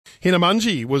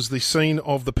Hinnamungi was the scene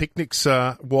of the picnics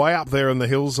way up there in the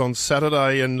hills on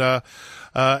Saturday, and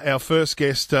our first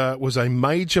guest was a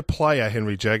major player,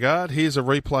 Henry Jaggard. Here's a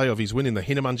replay of his win in the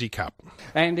Hinnamungi Cup.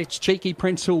 And it's Cheeky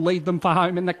Prince who'll lead them for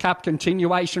home in the Cup.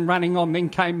 Continuation running on, then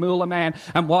came Moolah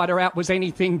and wider out was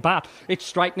anything but. It's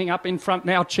straightening up in front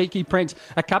now, Cheeky Prince,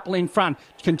 a couple in front.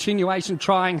 Continuation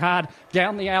trying hard.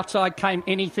 Down the outside came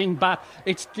anything but.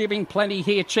 It's giving plenty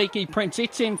here, Cheeky Prince.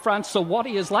 It's in front.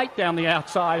 Sawati is late down the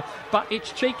outside, but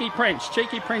it's Cheeky Prince.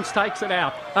 Cheeky Prince takes it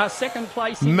out. Second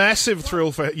place. Massive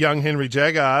thrill for young Henry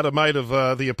Jaggard, a mate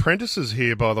of the apprentices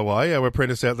here, by the way. Our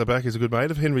apprentice out the back is a good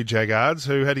mate of Henry Jaggard's,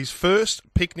 who had his first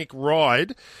picnic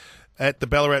ride at the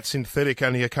Ballarat Synthetic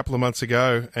only a couple of months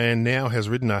ago, and now has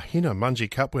ridden a Hinnamungi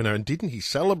Cup winner. And didn't he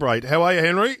celebrate? How are you,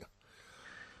 Henry?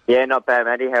 Yeah, not bad,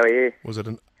 Matty. How are you? Was it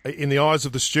in the eyes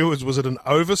of the stewards, was it an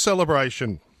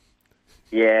over-celebration?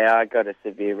 Yeah, I got a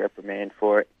severe reprimand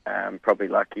for it. Probably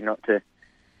lucky not to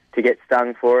get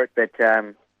stung for it, but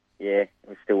yeah, it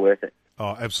was still worth it.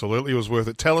 Oh, absolutely, it was worth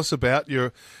it. Tell us about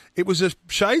it was a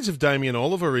shades of Damien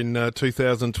Oliver in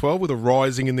 2012 with a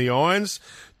Rising in the Irons.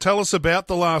 Tell us about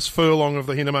the last furlong of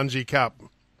the Hinnamungi Cup.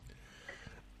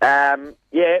 Yeah,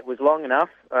 it was long enough.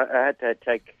 I had to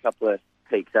take a couple of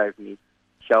peeks over my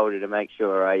shoulder to make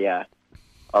sure I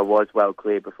was well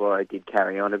clear before I did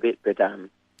carry on a bit, but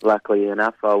luckily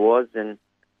enough I was, and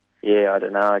yeah, I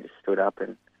don't know, I just stood up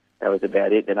and that was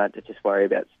about it. Then I had to just worry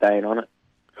about staying on it.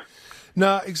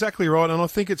 No, exactly right, and I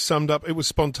think it summed up, it was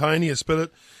spontaneous,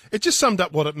 but it just summed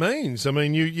up what it means. I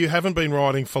mean, you haven't been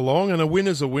riding for long, and a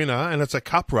winner's a winner, and it's a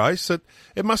cup race.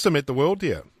 It must have meant the world to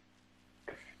you.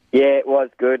 Yeah, it was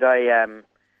good. I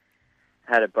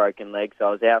had a broken leg, so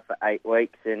I was out for 8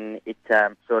 weeks, and it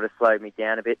sort of slowed me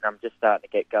down a bit, and I'm just starting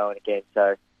to get going again.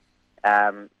 So,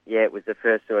 yeah, it was the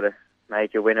first sort of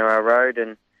major winner I rode,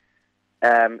 and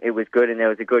it was good, and there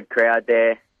was a good crowd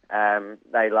there.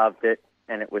 They loved it,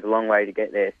 and it was a long way to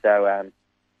get there. So,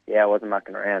 yeah, I wasn't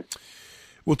mucking around.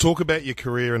 We'll talk about your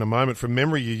career in a moment. From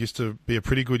memory, you used to be a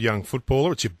pretty good young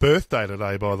footballer. It's your birthday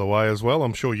today, by the way, as well.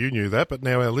 I'm sure you knew that, but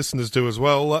now our listeners do as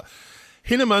well.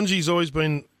 Hinnamungi's always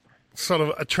been sort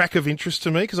of a track of interest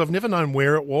to me because I've never known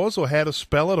where it was or how to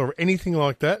spell it or anything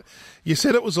like that. You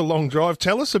said it was a long drive.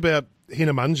 Tell us about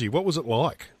Hinnamungi. What was it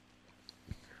like?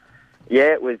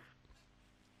 Yeah, it was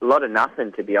a lot of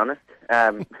nothing, to be honest.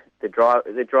 The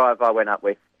drive I went up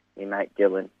with my mate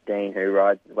Dylan Dean, who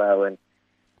rides as well, and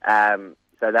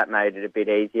so that made it a bit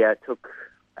easier. It took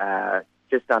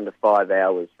just under 5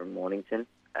 hours from Mornington.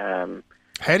 How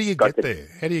do you get there?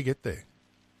 How do you get there?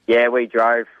 Yeah, we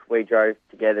drove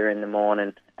together in the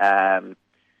morning. Got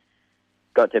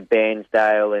to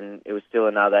Bairnsdale, and it was still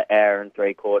another hour and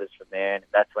 3/4 from there. And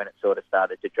that's when it sort of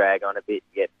started to drag on a bit.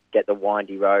 Get the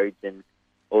windy roads and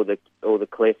all the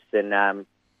cliffs, and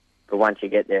but once you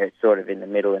get there, it's sort of in the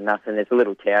middle of nothing. There's a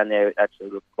little town there. It actually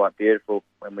looked quite beautiful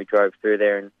when we drove through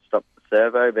there and stopped the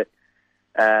servo. But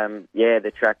yeah,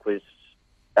 the track was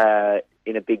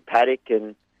in a big paddock,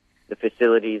 and the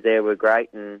facilities there were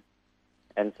great, and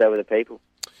so were the people.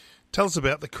 Tell us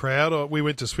about the crowd. We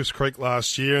went to Swifts Creek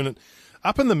last year, and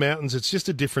up in the mountains, it's just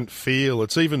a different feel.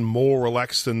 It's even more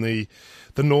relaxed than the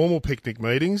normal picnic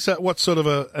meetings. What sort of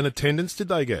an attendance did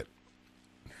they get?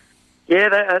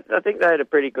 Yeah, I think they had a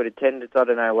pretty good attendance. I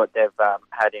don't know what they've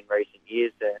had in recent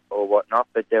years or whatnot,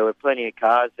 but there were plenty of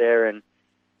cars there, and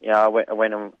you know, I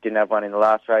went and didn't have one in the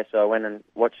last race, so I went and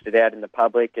watched it out in the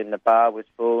public, and the bar was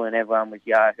full, and everyone was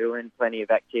yahooing. Plenty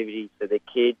of activities for the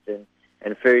kids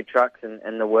and food trucks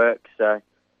and the works. So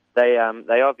they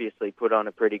obviously put on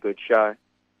a pretty good show.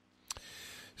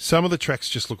 Some of the tracks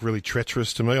just look really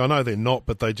treacherous to me. I know they're not,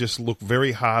 but they just look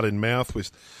very hard in mouth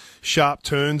with sharp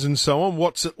turns and so on.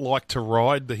 What's it like to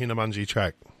ride the Hinnamungi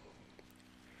track?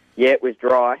 Yeah, it was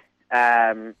dry.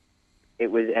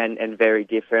 It was and very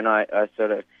different. I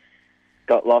sort of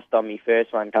got lost on my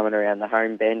first one coming around the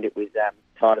home bend. It was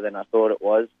tighter than I thought it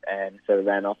was, and sort of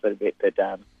ran off it a bit. But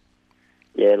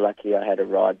yeah, lucky I had a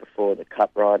ride before the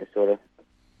cup ride. I sort of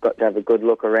got to have a good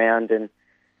look around, and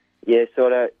yeah,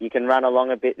 sort of you can run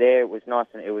along a bit there. It was nice,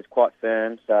 and it was quite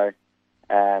firm. So,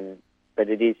 but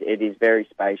it is very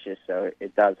spacious, so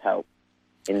it does help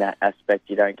in that aspect.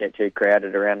 You don't get too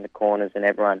crowded around the corners, and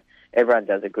everyone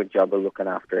does a good job of looking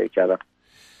after each other.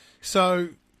 So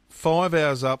 5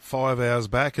 hours up, 5 hours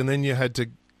back, and then you had to.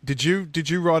 Did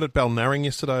you ride at Balnarring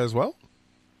yesterday as well?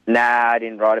 Nah, I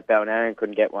didn't ride at Balnarring.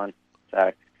 Couldn't get one.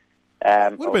 So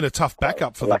would have been a tough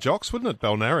backup for the jocks, wouldn't it?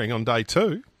 Balnarring on day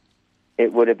 2.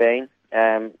 It would have been.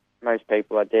 Most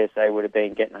people, I dare say, would have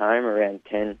been getting home around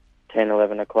 10,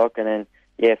 11 o'clock, and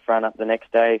then front up the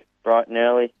next day bright and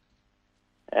early.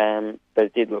 but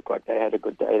it did look like they had a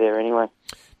good day there anyway.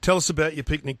 Tell us about your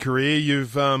picnic career.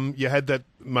 You've you had that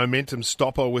momentum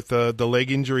stopper with the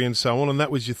leg injury and so on, and that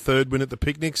was your third win at the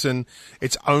picnics, and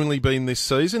it's only been this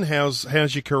season.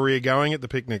 How's your career going at the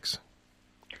picnics?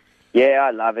 Yeah,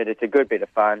 I love it. It's a good bit of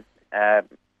fun. I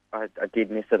did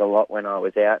miss it a lot when I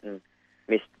was out and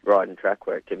missed riding track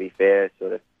work, to be fair.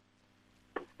 Sort of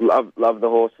love the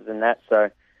horses and that. So,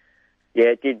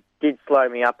 yeah, it did slow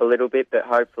me up a little bit, but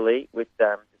hopefully with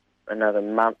another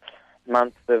month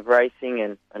of racing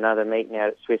and another meeting out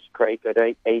at Swiss Creek at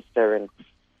Easter, and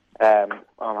I'm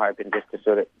hoping just to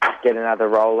sort of get another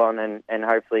roll on and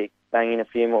hopefully bang in a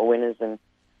few more winners and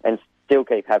still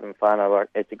keep having fun.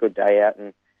 It's a good day out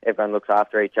and everyone looks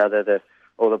after each other.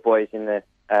 All the boys in the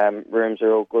rooms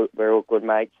are all good. We're all good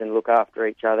mates and look after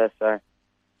each other, so it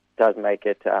does make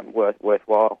it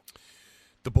worthwhile.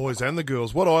 The boys and the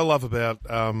girls. What I love about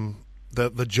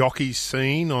the jockey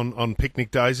scene on picnic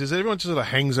days is everyone just sort of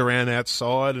hangs around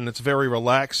outside and it's very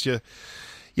relaxed. You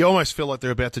almost feel like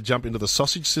they're about to jump into the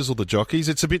sausage sizzle, the jockeys.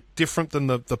 It's a bit different than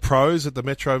the pros at the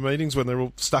Metro meetings when they're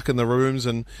all stuck in the rooms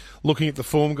and looking at the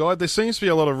form guide. There seems to be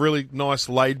a lot of really nice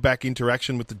laid-back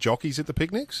interaction with the jockeys at the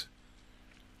picnics.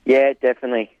 Yeah,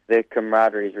 definitely. The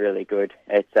camaraderie is really good.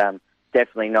 It's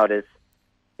definitely not as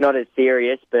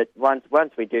serious, but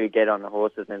once we do get on the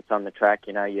horses and it's on the track,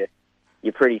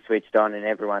 you're pretty switched on, and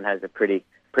everyone has a pretty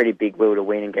big will to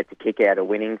win and gets a kick out of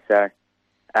winning. So,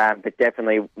 but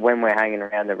definitely when we're hanging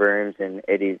around the rooms, and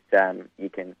it is there's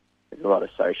a lot of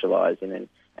socialising,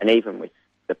 and even with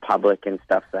the public and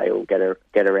stuff, they all get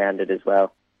around it as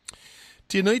well.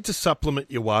 Do you need to supplement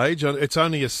your wage? It's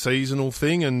only a seasonal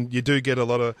thing, and you do get a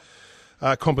lot of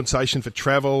compensation for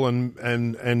travel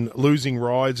and losing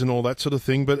rides and all that sort of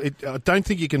thing. But I don't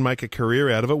think you can make a career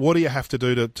out of it. What do you have to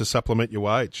do to supplement your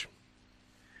wage?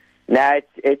 No,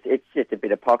 it's just a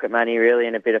bit of pocket money, really,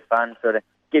 and a bit of fun. Sort of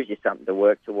gives you something to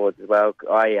work towards as well.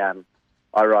 I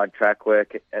ride track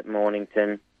work at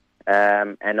Mornington,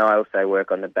 and I also work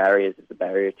on the barriers as a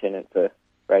barrier attendant for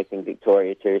Racing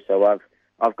Victoria too. So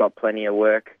I've got plenty of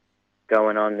work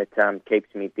going on that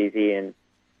keeps me busy and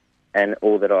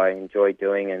all that I enjoy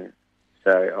doing, and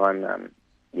so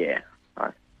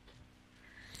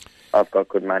I've got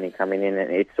good money coming in,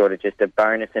 and it's sort of just a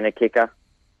bonus and a kicker.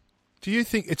 Do you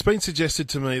think it's been suggested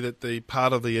to me that the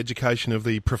part of the education of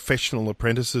the professional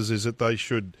apprentices is that they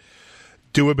should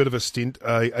do a bit of a stint,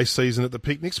 a season at the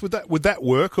picnics? Would that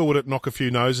work, or would it knock a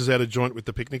few noses out of joint with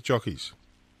the picnic jockeys?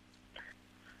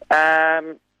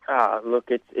 Look,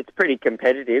 it's pretty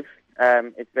competitive.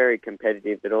 It's very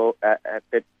competitive at all.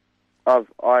 But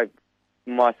I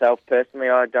myself personally,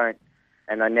 I don't,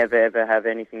 and I never ever have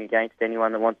anything against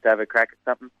anyone that wants to have a crack at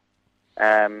something.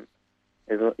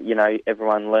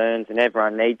 Everyone learns, and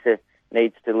everyone needs to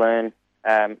learn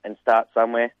and start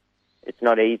somewhere. It's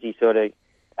not easy, sort of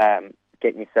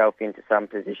getting yourself into some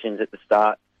positions at the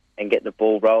start and get the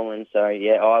ball rolling. So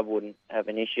yeah, I wouldn't have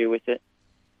an issue with it.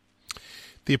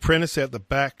 The apprentice out the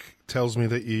back tells me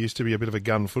that you used to be a bit of a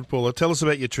gun footballer. Tell us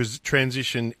about your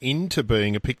transition into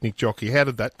being a picnic jockey. How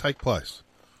did that take place?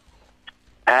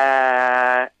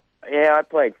 I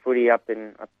played footy up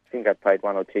in, I think I played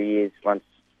 1 or 2 years, once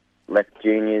left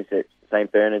juniors at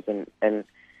St Bernard's and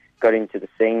got into the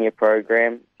senior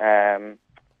program. And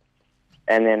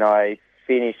then I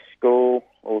finished school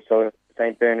also at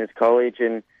St Bernard's College,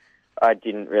 and I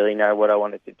didn't really know what I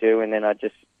wanted to do, and then I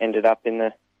just ended up in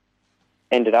the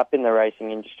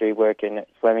racing industry working at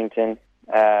Flemington.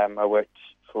 I worked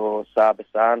for Sabre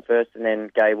San first and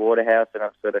then Gay Waterhouse, and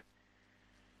I've sort of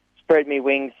spread my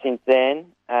wings since then.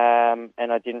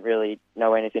 And I didn't really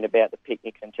know anything about the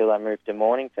picnics until I moved to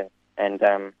Mornington. And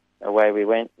away we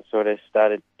went, sort of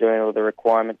started doing all the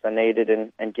requirements I needed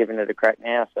and giving it a crack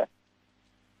now. So,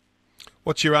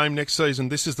 what's your aim next season?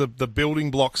 This is the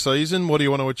building block season. What do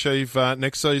you want to achieve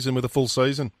next season with a full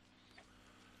season?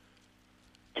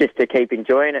 Just to keep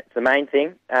enjoying it. It's the main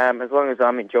thing. As long as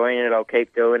I'm enjoying it, I'll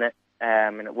keep doing it.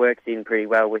 And it works in pretty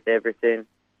well with everything.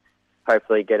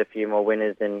 Hopefully get a few more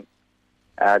winners, and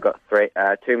I've got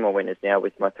 2 more winners now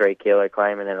with my 3 kilo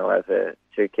claim, and then I'll have a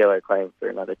 2 kilo claim for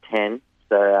another 10.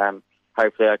 So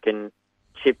hopefully I can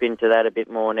chip into that a bit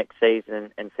more next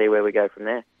season and see where we go from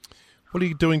there. What are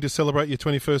you doing to celebrate your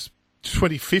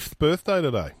 25th birthday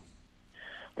today?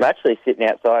 I'm actually sitting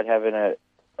outside having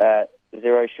a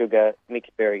zero sugar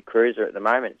mixed berry cruiser at the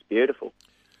moment. It's beautiful.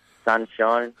 Sun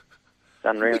shining. It's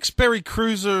unreal. Mixed berry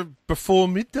cruiser before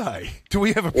midday. Do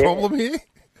we have a problem here?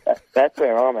 That's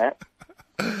where I'm at.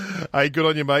 Hey, good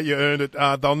on you, mate. You earned it.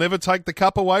 They'll never take the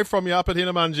cup away from you up at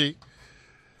Hinnamungi.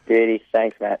 Beauty.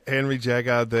 Thanks, Matt. Henry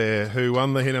Jaggard there, who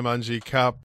won the Hinnamungi Cup.